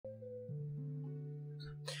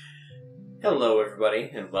Hello everybody,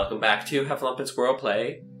 and welcome back to Heffalump and Squirrel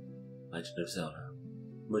play Legend of Zelda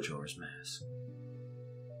Majora's Mask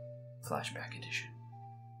Flashback Edition.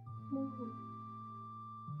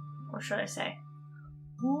 Or should I say?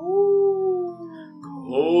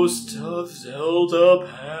 Ghost of Zelda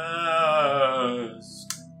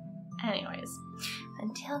Past. Anyways,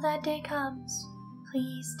 until that day comes,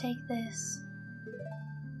 please take this.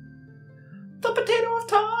 The Potato of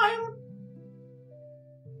Time!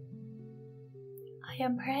 I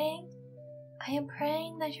am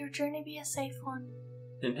praying that your journey be a safe one.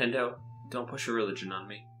 Nintendo, don't push your religion on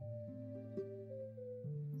me.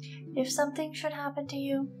 If something should happen to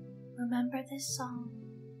you, remember this song.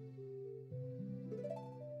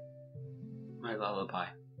 My lullaby.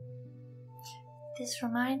 This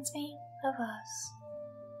reminds me of us.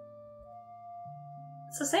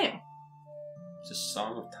 It's the same. It's a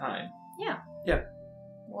song of time. Yeah. Yeah.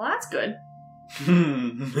 Well, that's good.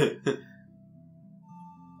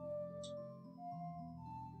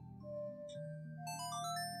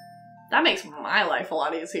 That makes my life a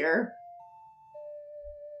lot easier.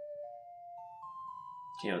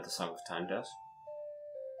 Do you know what the Song of Time does?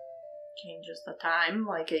 Changes the time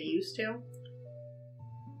like it used to.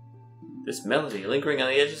 This melody, lingering on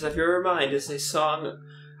the edges of your mind, is a song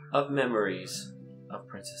of memories of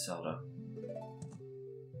Princess Zelda.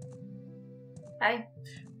 Bye.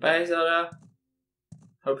 Bye, Zelda.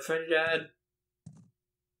 Hope you find your dad.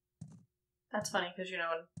 That's funny because, you know,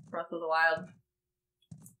 in Breath of the Wild,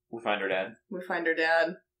 We find her dad. we find her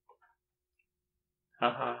dad.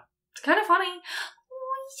 Haha. It's kind of funny.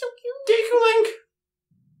 Oh, he's so cute. Link!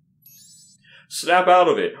 Snap out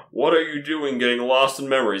of it. What are you doing getting lost in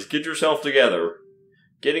memories? Get yourself together.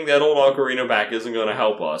 Getting that old ocarina back isn't going to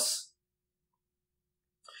help us.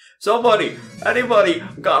 Somebody, anybody,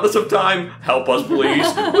 goddess of time, help us please.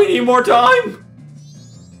 We need more time.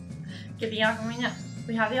 Get the ocarina.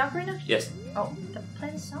 We have the ocarina? Yes, Oh, then play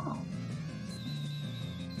the song.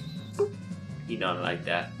 he don't like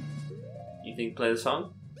that. You think play the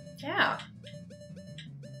song? Yeah.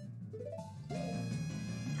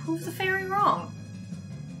 Prove the fairy wrong.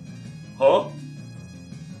 Huh?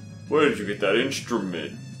 Where did you get that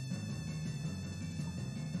instrument?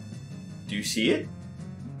 Do you see it?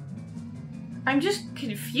 I'm just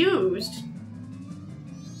confused.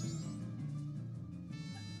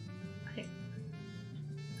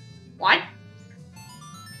 What?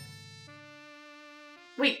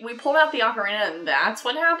 Wait, we pulled out the ocarina and that's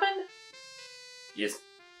what happened? Yes.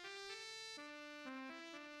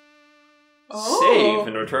 Oh. Save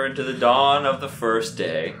and return to the dawn of the first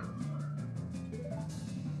day.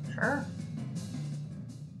 Sure.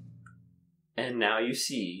 And now you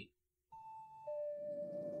see.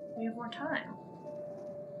 We have more time.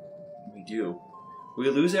 We do. We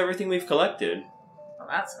lose everything we've collected. Oh,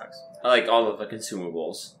 that sucks. Like all of the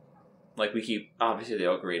consumables. Like we keep, obviously, the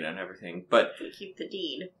ocarina and everything. But, We keep the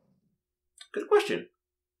deed. good question.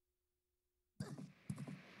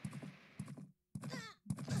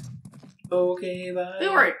 Okay, bye. We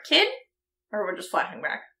were a kid? Or we're just flashing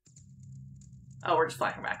back? Oh, we're just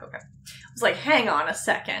flashing back, okay. I was like, hang on a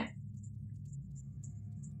second.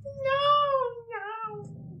 No.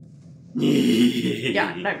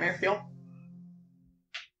 Yeah, nightmare feel.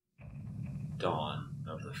 Dawn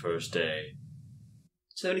of the first day.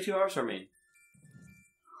 72 hours remain.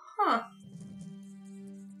 Huh.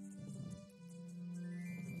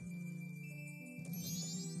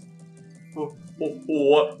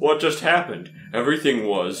 What just happened? Everything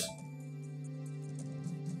was...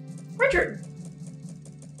 Richard!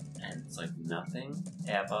 And it's like nothing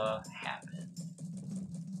ever happened.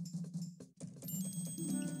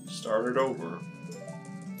 Started over.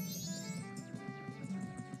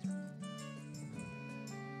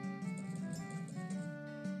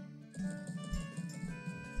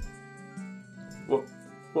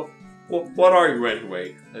 What are you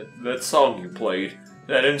anyway? That song you played.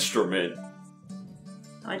 That instrument.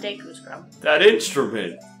 My Deku scrub. That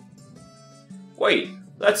instrument! Wait,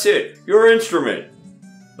 that's it. Your instrument!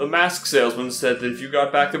 The mask salesman said that if you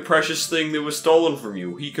got back the precious thing that was stolen from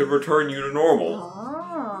you, he could return you to normal.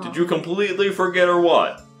 Oh. Did you completely forget or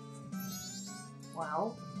what?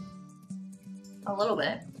 Well, a little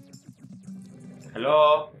bit.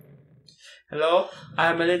 Hello? Hello? I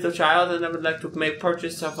am a little child and I would like to make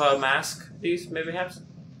purchase of a mask. Please, maybe have some.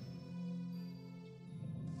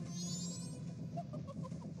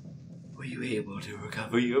 Were you able to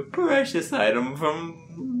recover your precious item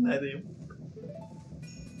from that?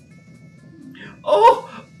 Oh,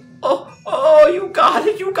 you got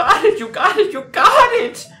it, you got it, you got it, you got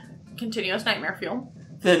it! Continuous nightmare fuel.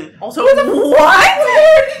 Then Also, where did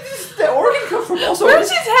the organ come from? Also, where's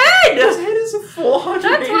his head? His head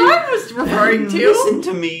referring to? Listen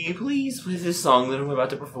to me. Please play this song that I'm about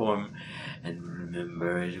to perform. And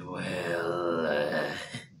remember it well.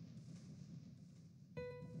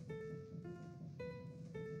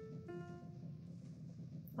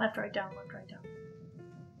 Left, right, down, left, right, down.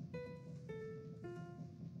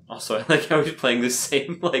 Also, I like how he's playing the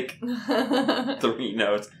same, like, 3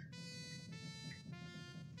 notes.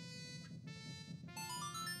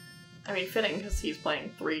 I mean, fitting, because he's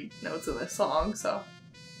playing 3 notes in this song, so...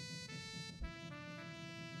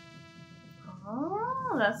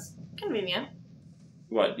 Oh, that's convenient.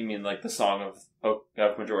 What, you mean like the song of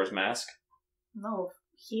Majora's Mask? No,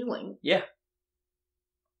 healing. Yeah.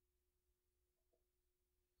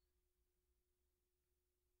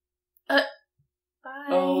 Bye.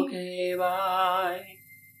 Okay, bye.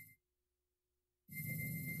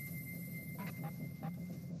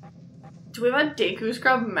 Do we have a Deku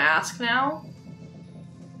Scrub mask now?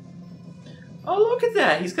 Oh, look at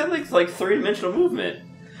that! He's got like 3-dimensional movement.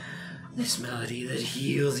 This melody that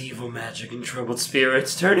heals evil magic and troubled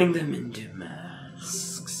spirits, turning them into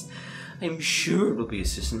masks. I'm sure it'll be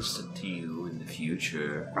assistance to you in the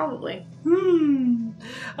future. Probably.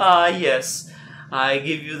 Ah, yes. I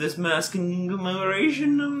give you this mask in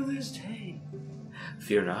commemoration of this day.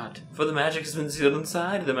 Fear not, for the magic has been sealed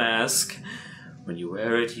inside the mask. When you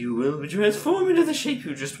wear it, you will be transformed into the shape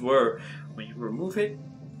you just were. When you remove it,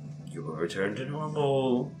 you will return to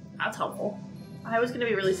normal. That's helpful. I was going to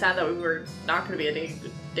be really sad that we were not going to be a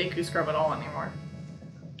Deku Scrub at all anymore.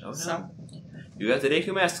 Oh no. So. You got the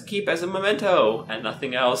Deku mask to keep as a memento, and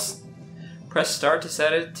nothing else. Press start to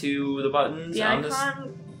set it to the buttons The on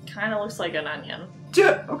icon kind of looks like an onion.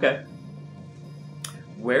 Yeah, okay.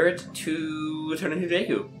 Wear it to turn into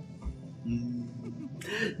Deku.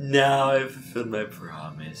 Now I've fulfilled my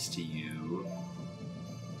promise to you.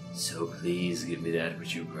 So please give me that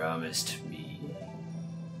which you promised me.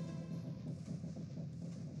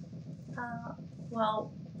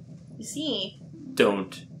 Well, you see...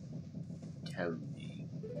 Don't tell me.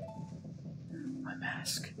 My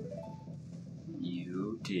mask.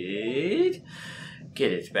 You did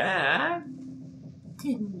get it back,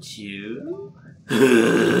 didn't you?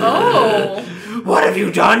 Oh! What have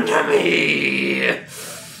you done to me?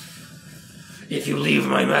 If you leave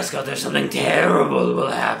my mask out there, something terrible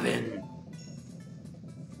will happen.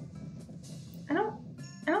 I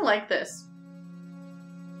don't like this.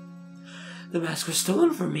 The mask was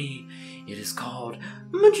stolen from me. It is called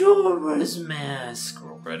Majora's Mask.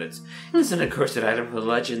 Roll credits. It's an accursed item of the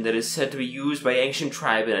legend that is said to be used by ancient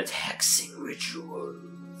tribe in its hexing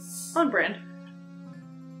rituals. On brand.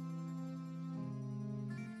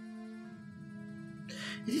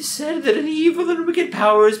 It is said that an evil and wicked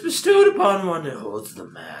power is bestowed upon one who holds the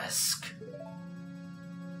mask.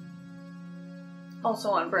 Also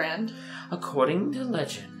on brand. According to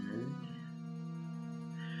legend,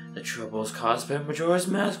 the troubles caused by Majora's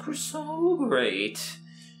Mask were so great.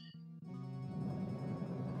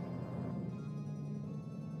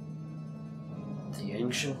 The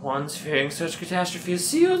ancient ones, fearing such catastrophes,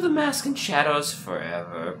 sealed the mask in shadows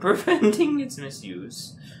forever, preventing its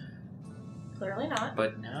misuse. Clearly not.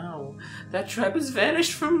 But now, that tribe has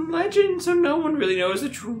vanished from legend, so no one really knows the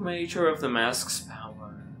true nature of the mask's power.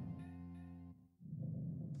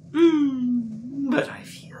 But I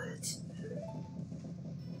feel it.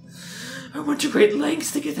 I went to great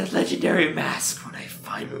lengths to get that legendary mask when I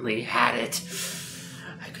finally had it.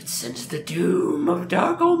 I could sense the doom of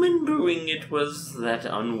Dark Omen brewing. It was that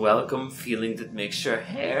unwelcome feeling that makes your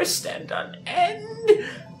hair stand on end.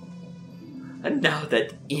 And now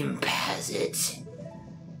that imp has it,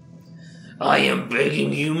 I am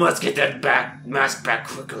begging you must get that mask back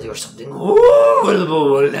quickly or something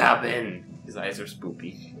horrible will happen. His eyes are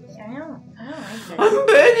spoopy. I don't like it.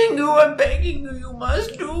 I'm begging you, you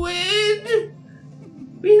must do it!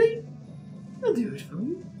 Really? I'll do it for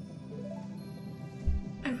you.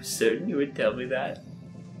 I was certain you would tell me that.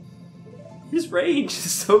 His range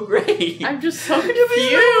is so great. I'm just so You'll be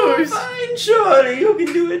so confused. fine, surely you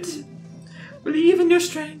can do it. Believe in your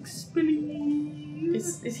strengths. Believe.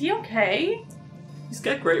 Is he okay? He's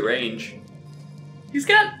got great range. He's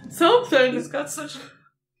got something. He's got such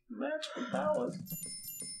magical powers.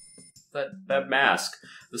 That mask.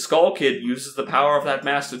 The Skull Kid uses the power of that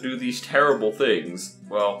mask to do these terrible things.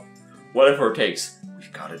 Well, whatever it takes,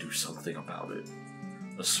 we've got to do something about it.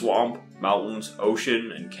 The swamp, mountains,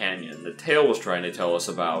 ocean, and canyon the Tail was trying to tell us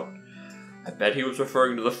about. I bet he was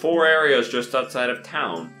referring to the 4 areas just outside of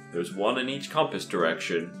town. There's one in each compass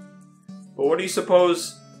direction. But what do you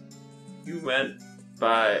suppose you meant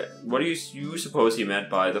by... What do you suppose he meant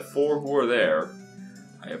by the 4 who are there?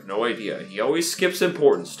 I have no idea. He always skips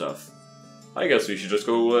important stuff. I guess we should just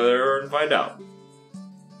go there and find out.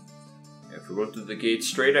 If we go through the gate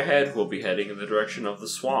straight ahead, we'll be heading in the direction of the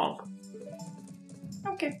swamp.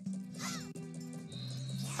 Okay.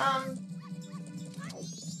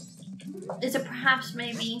 Is it perhaps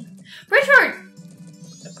maybe... Richard!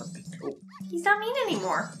 He's not mean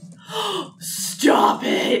anymore. Stop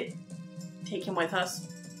it! Take him with us.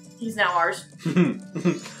 He's now ours.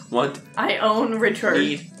 What? I own Richard.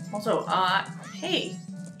 Need. Also, hey.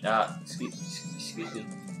 Excuse me.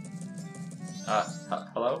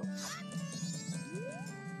 Hello?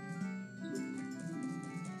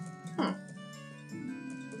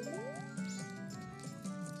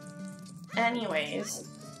 Anyways.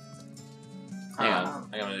 Hang on.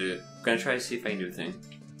 I'm gonna try to see if I can do a thing.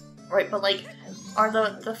 Right, but like, are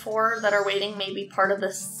the 4 that are waiting maybe part of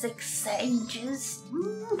the 6 sages?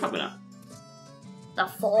 Probably not. The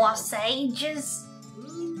 4 sages?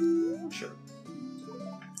 Sure.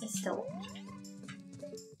 It's still...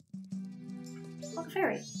 Look,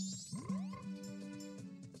 fairy.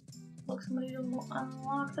 Look, somebody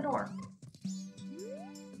unlock the door.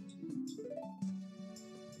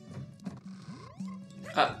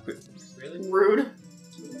 Really? Rude.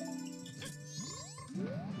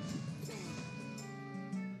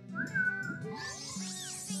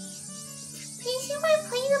 Please, you might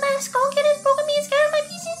play the mask. Skull Kid has broken me and scattered my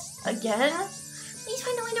pieces. Again? Please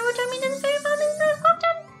find a way to return me to this very fountain and the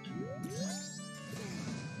fountain.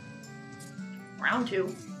 Round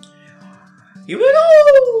 2. Here we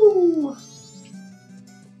go!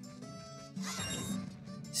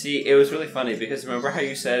 See, it was really funny because remember how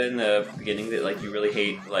you said in the beginning that like you really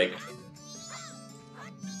hate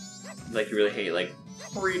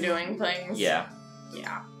redoing things. Yeah.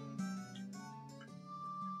 Yeah.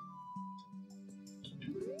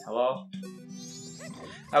 Hello?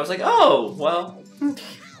 I was like, oh, well,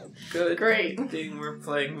 good. Great. Thing we're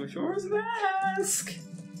playing Majora's Mask.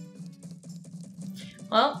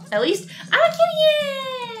 Well, at least I'm a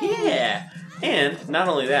kitty! Yeah. And not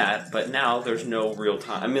only that, but now there's no real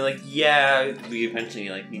time. I mean, like, yeah, we eventually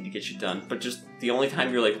like need to get you done, but just the only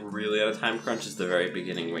time you're like really out of time crunch is the very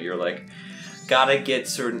beginning, where you're like, gotta get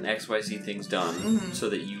certain XYZ things done so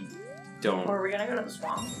that you don't. Or are we gonna go to the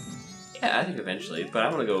swamp? Yeah, I think eventually, but I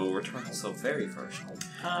want to go return to Soap Fairy first.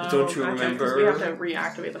 Don't you remember? We have to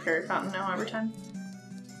reactivate the fairy fountain now every time.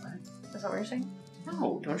 What? Is that what you're saying?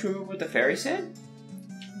 No, don't you remember what the fairy said?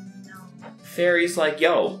 No. Fairy's like,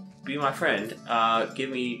 yo, be my friend.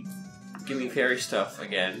 Give me fairy stuff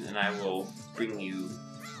again, and I will bring you.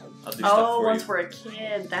 I'll do stuff for you. Once we're a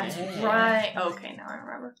kid. That's right. Okay, now I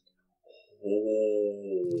remember.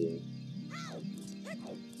 Oh.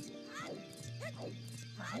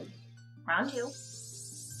 Round 2.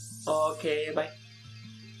 Okay, bye.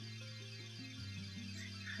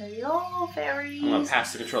 Hello, fairies. I'm gonna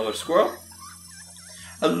pass the controller to Squirrel.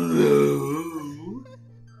 Hello.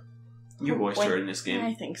 You voiced her in this game.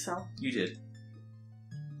 I think so. You did.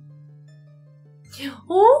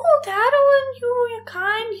 Oh, that one, you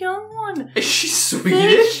kind young one. Is she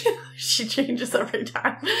Swedish? She changes every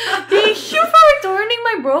time. Thank you for returning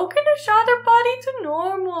my broken and shattered body to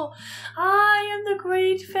normal. I am the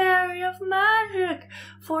great fairy of magic.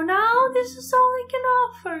 For now, this is all I can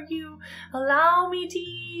offer you. Allow me to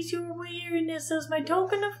ease your weariness as my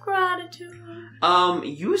token of gratitude.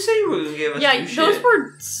 You said you were gonna give us Yeah, new those shit.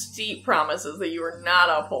 were steep promises that you were not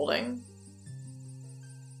upholding.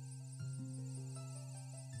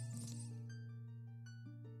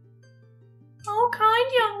 Oh,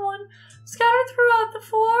 kind young one, scattered throughout the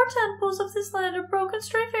 4 temples of this land are broken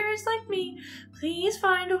stray fairies like me. Please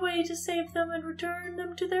find a way to save them and return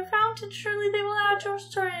them to their fountain. Surely they will add your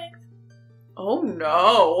strength. Oh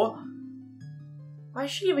no! Why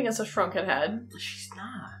is she giving us a shrunken head? She's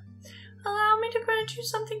not. Allow me to grant you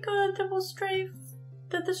something good that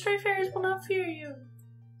the stray fairies will not fear you.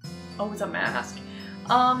 Oh, it's a mask.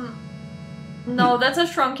 No, that's a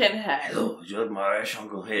shrunken head. Hello, you're my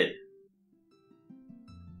shrunken head.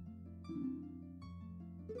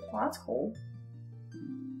 Well, that's cool.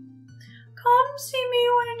 Come see me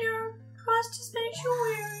when your quest has made you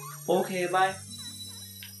weary. Okay, bye.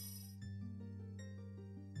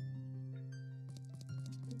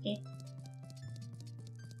 Okay.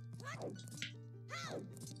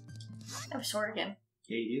 I have a sword again.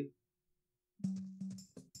 Yeah, you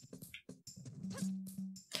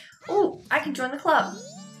Ooh, I can join the club.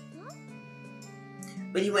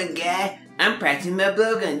 What do you want, guy? I'm practicing my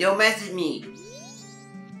blowgun. Don't mess with me.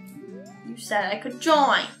 You said I could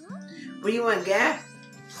join. What do you want, guy?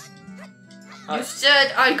 You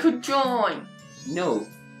said I could join. No.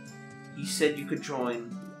 You said you could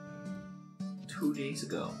join 2 days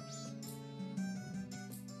ago.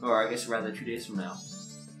 Or I guess rather 2 days from now.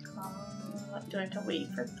 Do I have to wait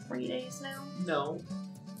for 3 days now? No.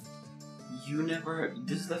 You never...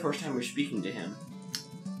 This is the first time we're speaking to him.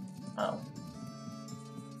 Oh.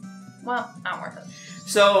 Well, not worth it.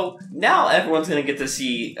 So, now everyone's gonna get to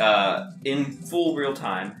see, in full real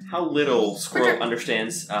time, how little Squirrel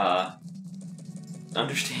understands time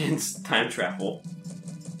travel.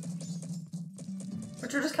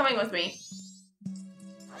 Richard is coming with me.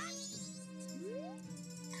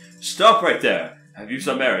 Stop right there! Have you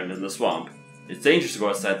some errand in the swamp? It's dangerous to go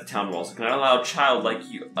outside the town walls. I cannot allow a child like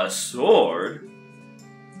you... A sword?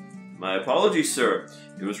 My apologies, sir.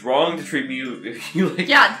 It was wrong to treat me like...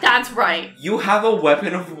 Yeah, that's right. You have a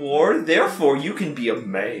weapon of war, therefore you can be a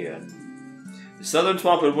man. The southern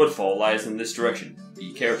swamp of Woodfall lies in this direction.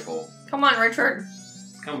 Be careful. Come on, Richard.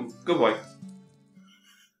 Come, good boy.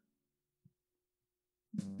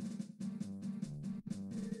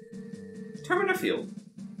 Determine a field.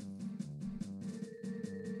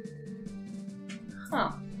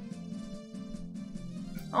 Huh.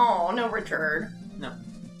 Oh, no, Richard. No.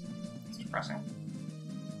 It's depressing.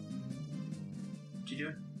 What you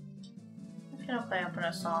doing? I was gonna play up in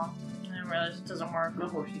a song, and I realized it doesn't work. No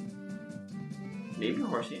horsey. Maybe a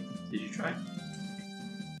horsey. Did you try?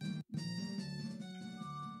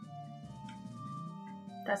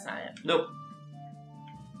 That's not it. Nope.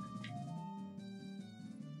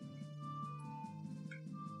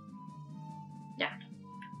 Yeah.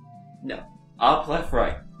 No. Up, left,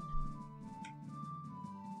 right.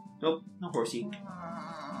 Nope, no horsey.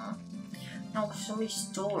 No, somebody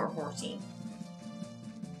stole our horsey.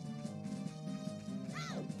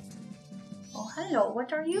 Oh, hello,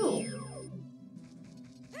 what are you?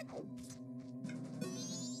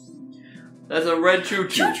 That's a red choo-choo.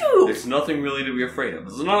 Choo-choo! It's nothing really to be afraid of.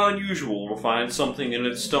 It's not unusual to find something in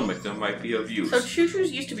its stomach that might be of use. So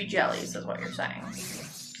choo-choos used to be jellies, is what you're saying.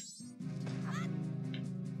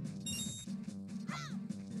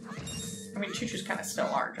 I mean, choo-choos kind of still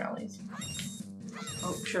are jellies.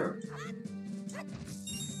 Oh, sure.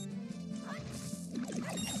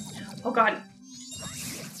 Oh god.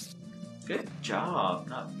 Good job.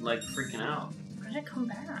 Not, like, freaking out. Why did it come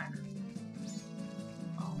back?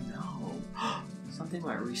 Oh, no. Something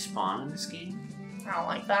might respawn in this game? I don't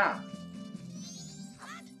like that.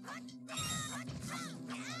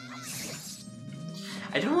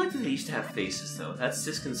 I don't like that they used to have faces, though. That's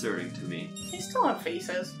disconcerting to me. They still have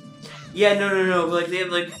faces. Yeah, no. Like, they have,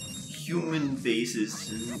 like, human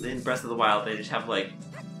faces. In Breath of the Wild, they just have, like...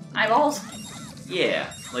 Eyeballs?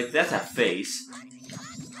 Yeah. Like, that's a face.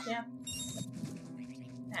 Yeah.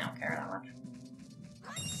 I don't care that much.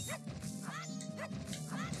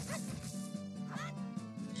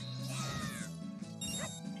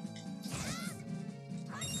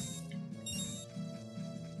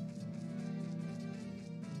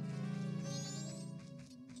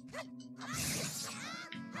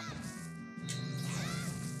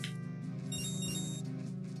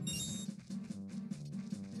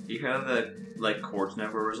 You hear the, like, chords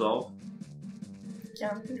never resolve? Yeah,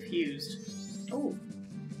 I'm confused. Oh.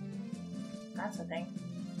 That's a thing.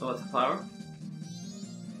 Oh, it's a flower?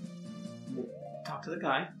 Talk to the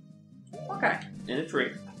guy. Okay. In a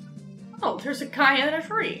tree. Oh, there's a guy in a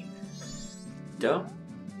tree. Duh.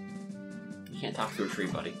 You can't talk to a tree,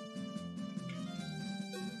 buddy.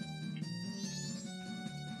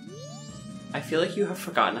 I feel like you have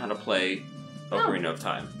forgotten how to play Ocarina of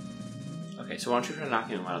Time. Okay, so why don't you try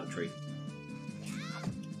knocking him out of the tree?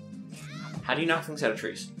 How do you knock things out of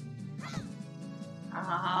trees?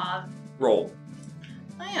 Roll.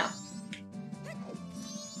 Oh yeah.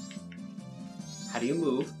 How do you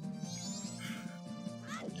move?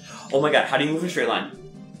 Oh my god, how do you move in a straight line?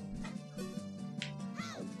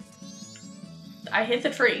 I hit the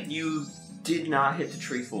tree. You did not hit the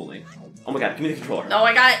tree fully. Oh my god, give me the controller. No,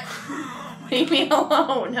 I got it. Leave me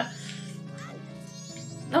alone.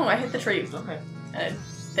 No, I hit the tree. Okay.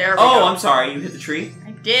 There we go. Oh, I'm sorry, you hit the tree?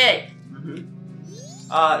 I did.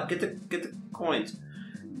 Mm-hmm. Get the coins.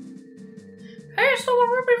 Hey, I stole a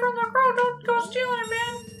rupee from the crowd. Don't go stealing it,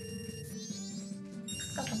 man.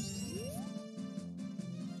 Got them.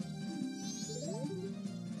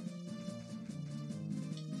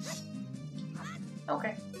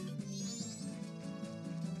 Okay.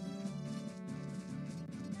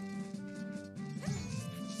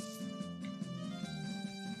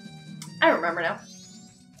 I remember now.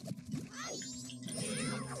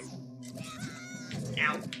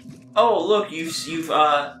 Ow. Oh, look, you've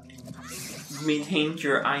maintained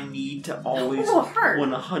your I need to always, Oh, it hurt.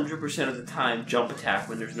 100% of the time, jump attack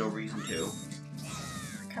when there's no reason to.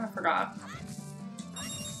 I kind of forgot.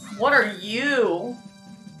 What are you?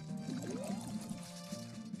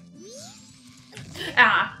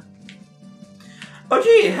 Oh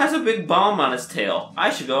gee, it has a big bomb on its tail. I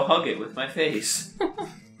should go hug it with my face.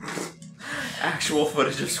 Actual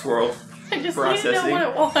footage of Squirrel I just processing. need to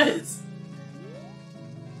know what it was.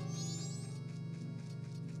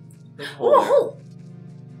 Whoa!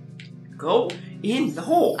 Go in the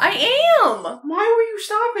hole. I am! Why were you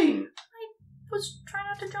stopping? I was trying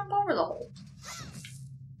not to jump over the hole.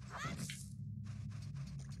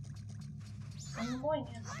 I'm avoiding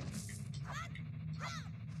it.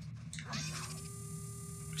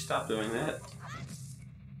 Stop doing that.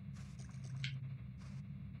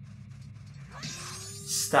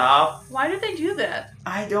 Stop. Why did they do that?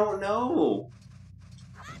 I don't know.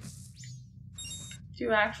 Do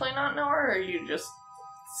you actually not know, or are you just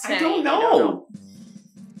saying I don't you know.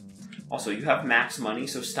 Also, you have max money,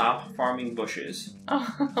 so stop farming bushes.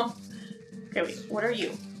 Oh. Okay, wait. What are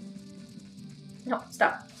you? No,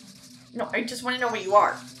 stop. No, I just want to know what you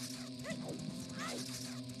are.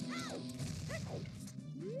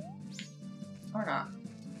 Or not.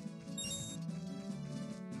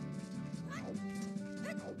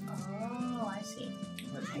 Oh, I see.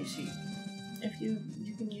 What do you see? If you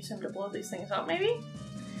can use him to blow these things up, maybe?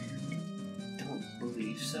 Don't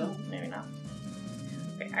believe so. Maybe not.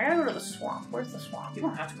 Okay, I gotta go to the swamp. Where's the swamp? You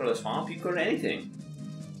don't have to go to the swamp. You can go to anything.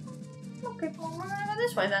 Okay, well, we're gonna go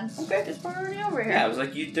this way then. Okay. Because we're already over here. Yeah, I was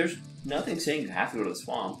like, there's nothing saying you have to go to the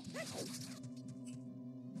swamp.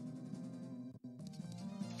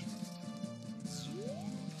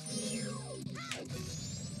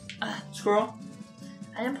 Squirrel?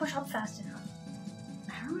 I didn't push up fast enough.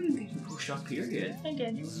 How did you push up, period? I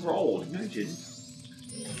did. You rolled. No, you didn't.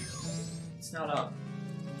 It's not up.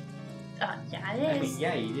 Yeah, it is. I mean,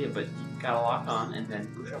 yeah, you did, but you gotta lock on and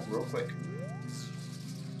then push up real quick.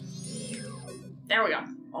 There we go.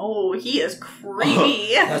 Oh, he is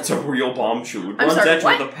creepy. That's a real bomb chew. It I'm runs sorry, at you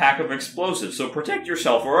what? with a pack of explosives, so protect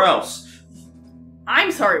yourself or else.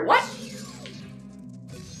 I'm sorry, what?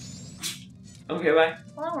 Okay, bye.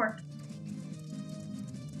 Well, that worked.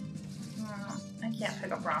 I can't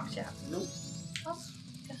pick up rocks yet. Nope. Well,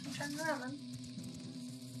 guess I'm turning around then.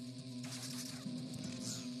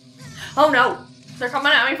 Oh no! They're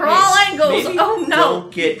coming at me from all angles! Maybe Oh no!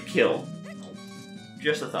 don't get killed.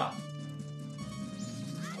 Just a thought.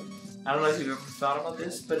 I don't know if you've ever thought about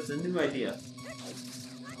this, but it's a new idea.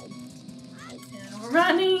 And we're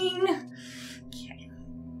running! Okay.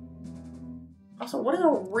 Also, what is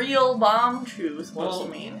a real bomb chew supposed to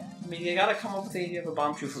mean? I mean, you gotta come up with the idea of a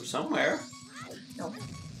bomb chew from somewhere. Nope.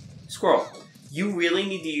 Squirrel, you really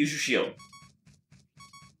need to use your shield.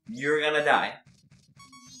 You're gonna die.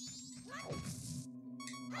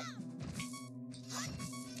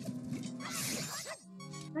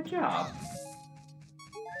 Good job.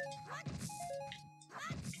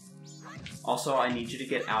 Also, I need you to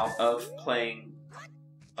get out of playing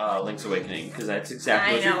Link's Awakening, because that's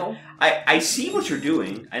exactly what know. I see what you're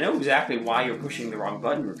doing. I know exactly why you're pushing the wrong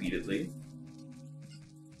button repeatedly.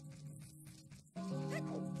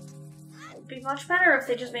 It'd be much better if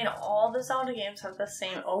they just made all the Zelda games have the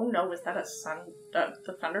same... Oh no, is that a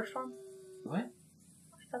the thunderstorm? What?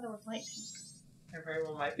 I thought there was lightning. There very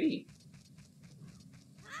well might be.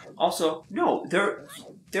 Also, no,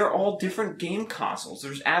 they're all different game consoles.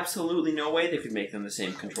 There's absolutely no way they could make them the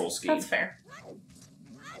same control scheme. That's fair.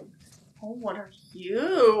 Oh, what are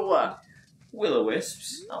you?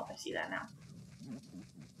 Will-o-wisps. Oh, I see that now.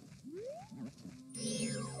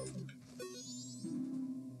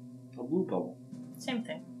 A blue bubble. Same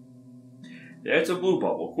thing. That's a blue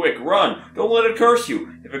bubble. Quick, run! Don't let it curse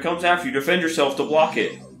you! If it comes after you, defend yourself to block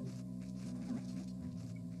it.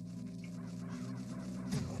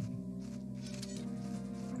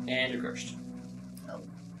 And you're cursed. Oh.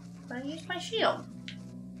 But I used my shield.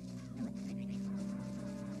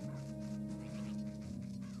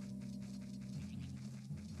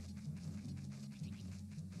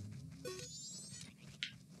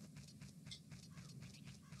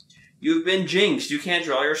 You've been jinxed. You can't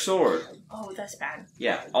draw your sword. Oh, that's bad.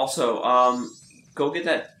 Yeah. Also, go get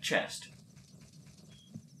that chest.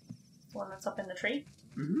 The one that's up in the tree?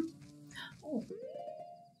 Mm-hmm. Oh.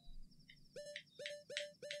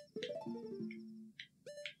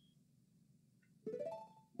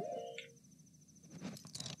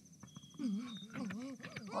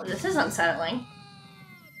 Well, this is unsettling.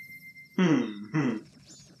 Hmm.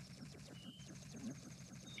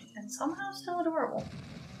 And somehow still adorable.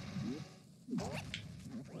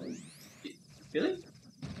 Really?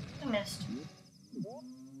 I missed.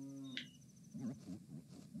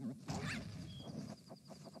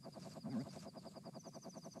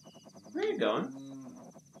 Where are you going?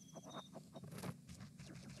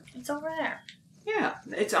 It's over there. Yeah,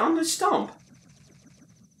 it's on the stump.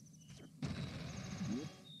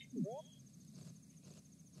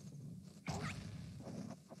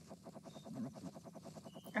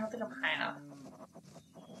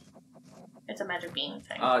 It's a magic bean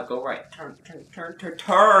thing. Go right. Turn!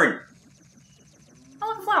 Oh,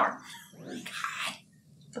 look, a flower.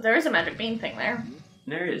 But there is a magic bean thing there.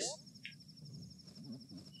 There is.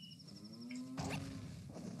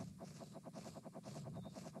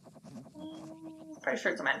 Pretty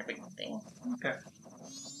sure it's a magic bean thing. Okay.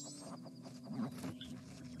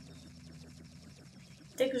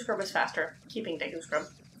 Deku Scrub is faster. Keeping Deku Scrub.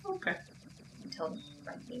 Okay. Until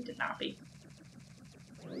Magic Bean did not be.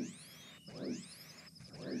 What are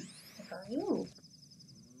you?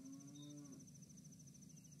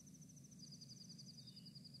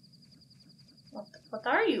 What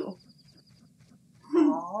are you?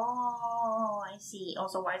 Oh, I see.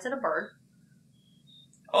 Also, why is it a bird?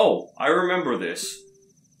 Oh, I remember this.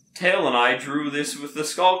 Tail and I drew this with the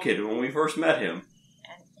Skull Kid when we first met him.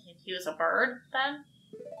 And he was a bird, then?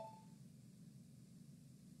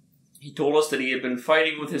 He told us that he had been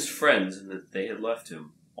fighting with his friends and that they had left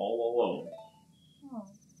him all alone. Oh.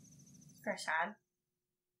 Very sad.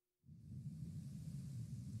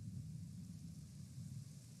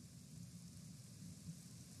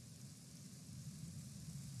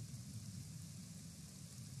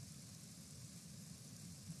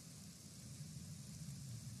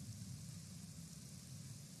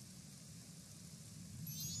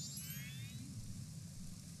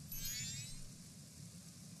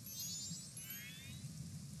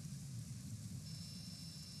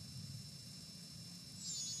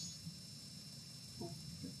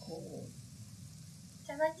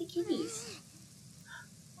 I like the kitties.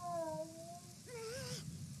 Oh.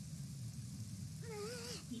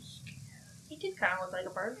 He did kind of look like a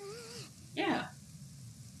bird. Yeah.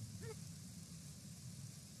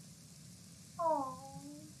 Oh.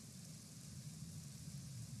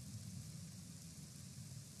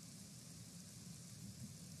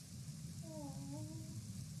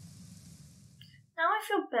 Now I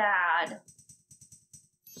feel bad.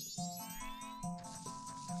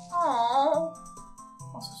 Oh.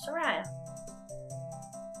 Also Soraya.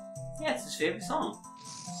 Yeah, it's his favorite song.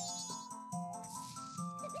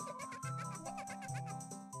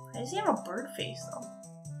 Why does he have a bird face though?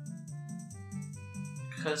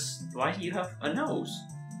 Because why do you have a nose?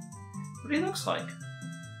 What he looks like?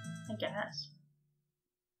 I guess.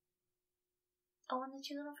 Oh, and the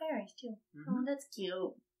two little fairies too. Mm-hmm. Oh, that's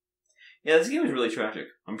cute. Yeah, this game is really tragic.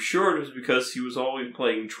 I'm sure it was because he was always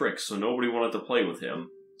playing tricks, so nobody wanted to play with him.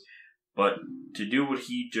 But to do what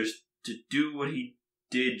he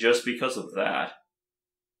did just because of that.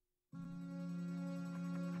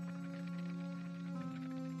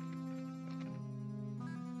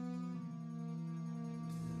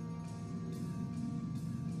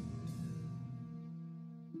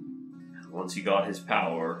 Once he got his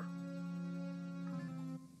power.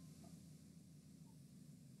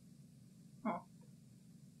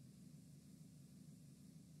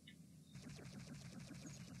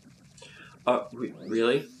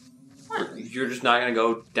 Really? What? You're just not gonna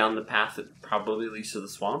go down the path that probably leads to the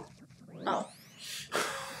swamp? Oh. Oh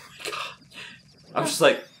my god. I'm just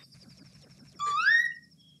like...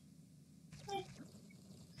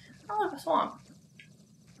 I love a swamp.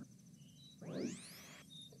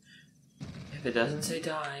 If it doesn't say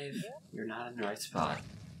dive, you're not in the right spot.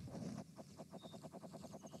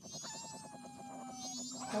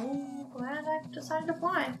 Oh, glad I decided to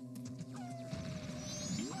fly.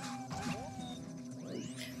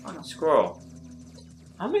 Oh no. Squirrel.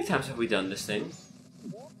 How many times have we done this thing?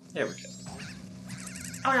 There we go.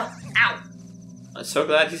 Oh no. Ow. I'm so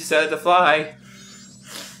glad you decided to fly.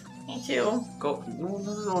 Me too. Go.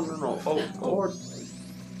 No. Oh, Lord.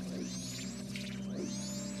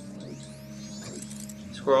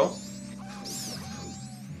 Squirrel.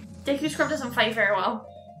 Deku Scrub doesn't fight very well.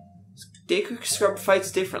 Deku Scrub fights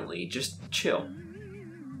differently. Just chill.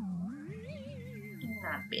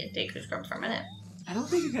 Not be a Deku Scrub for a minute. I don't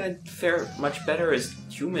think you're gonna fare much better as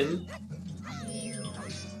human.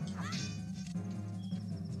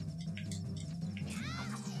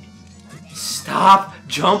 Stop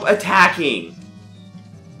jump attacking!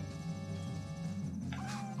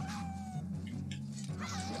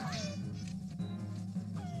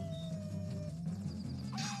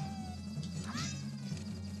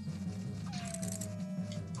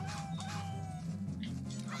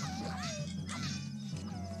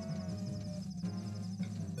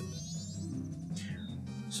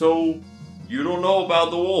 So, you don't know about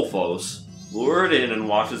the Wolfos. Lure it in and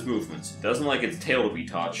watch its movements. It doesn't like its tail to be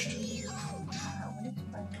touched.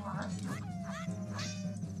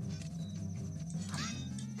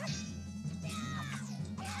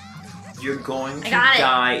 You're going to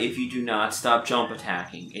die if you do not stop jump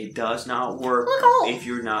attacking. It does not work if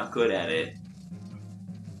you're not good at it.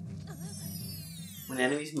 when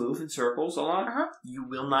enemies move in circles a lot, Uh-huh. you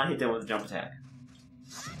will not hit them with a jump attack.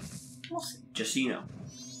 We'll see. Just so you know.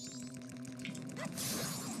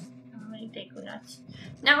 How many Deku nuts?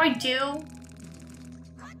 Now I do.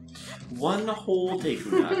 One whole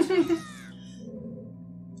Deku nut.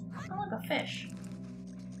 Oh, look, a fish.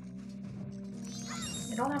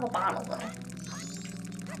 I don't have a bottle, though.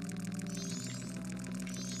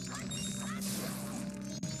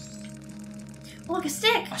 Oh, look, a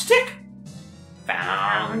stick! A stick!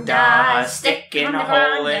 Found a stick in a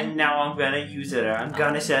hole and now I'm gonna use it. I'm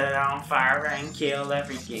gonna set it on fire and kill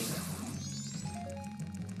everything.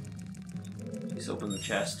 Please open the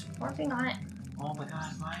chest. Working on it. Oh my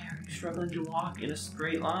god, why are you struggling to walk in a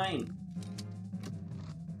straight line?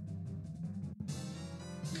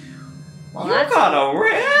 Well, You that's got a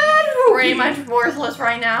red pretty ruby. much worthless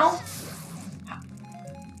right now.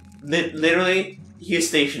 Literally, he is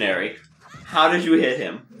stationary. How did you hit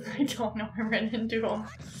him? I don't know. I ran into him.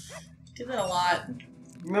 Do that a lot.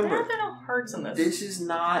 Remember, There have been hurts in this this is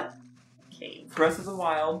not cave. Breath of the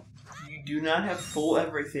Wild. You do not have full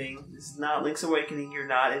everything. This is not Link's Awakening. You're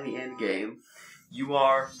not in the end game. You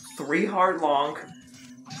are 3 heart long,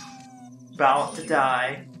 about to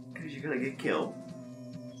die, because you're gonna get killed.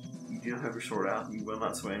 You do not have your sword out. You will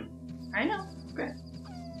not swing. I know. Okay.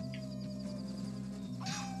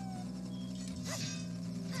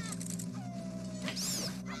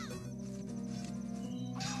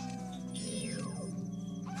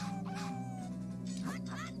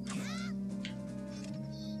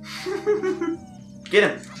 Get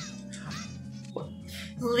him!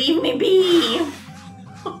 Leave me be!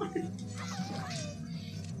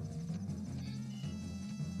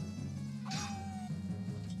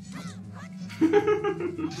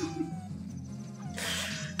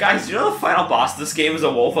 Guys, do you know the final boss of this game is a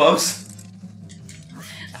Wolfos?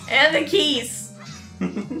 And the keys!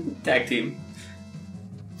 Tag team.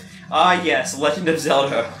 Ah yes, Legend of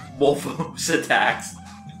Zelda Wolfos attacks.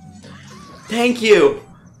 Thank you!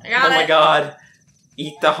 I got Oh it. my god.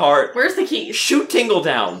 Eat the heart. Where's the keys? Shoot Tingle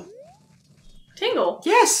down. Tingle?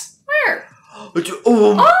 Yes! Where? Oh!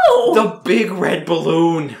 Oh! The big red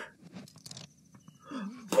balloon.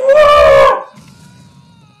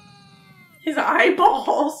 His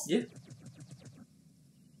eyeballs! Yeah.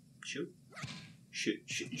 Shoot. Shoot,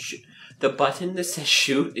 shoot, shoot. The button that says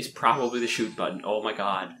shoot is probably the shoot button. Oh my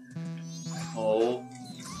god. Oh.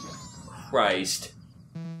 Christ.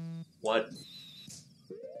 What?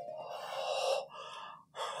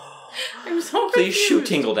 I'm so Please confused. shoot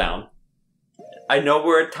Tingle down. I know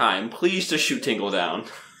we're at time. Please just shoot Tingle down.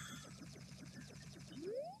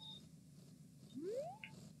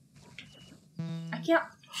 I can't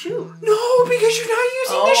shoot. No, because you're not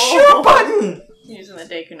using the Oh. shoot button! I'm using the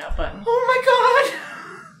Deku Nut button. Oh my god!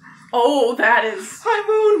 Oh, that is Hi,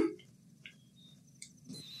 Moon!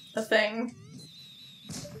 the thing.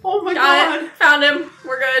 Oh my Got god! it. Found him.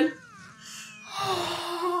 We're good.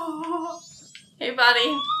 Hey,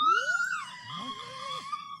 buddy.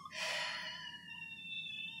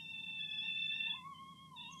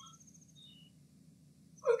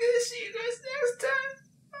 We're gonna see you guys next time.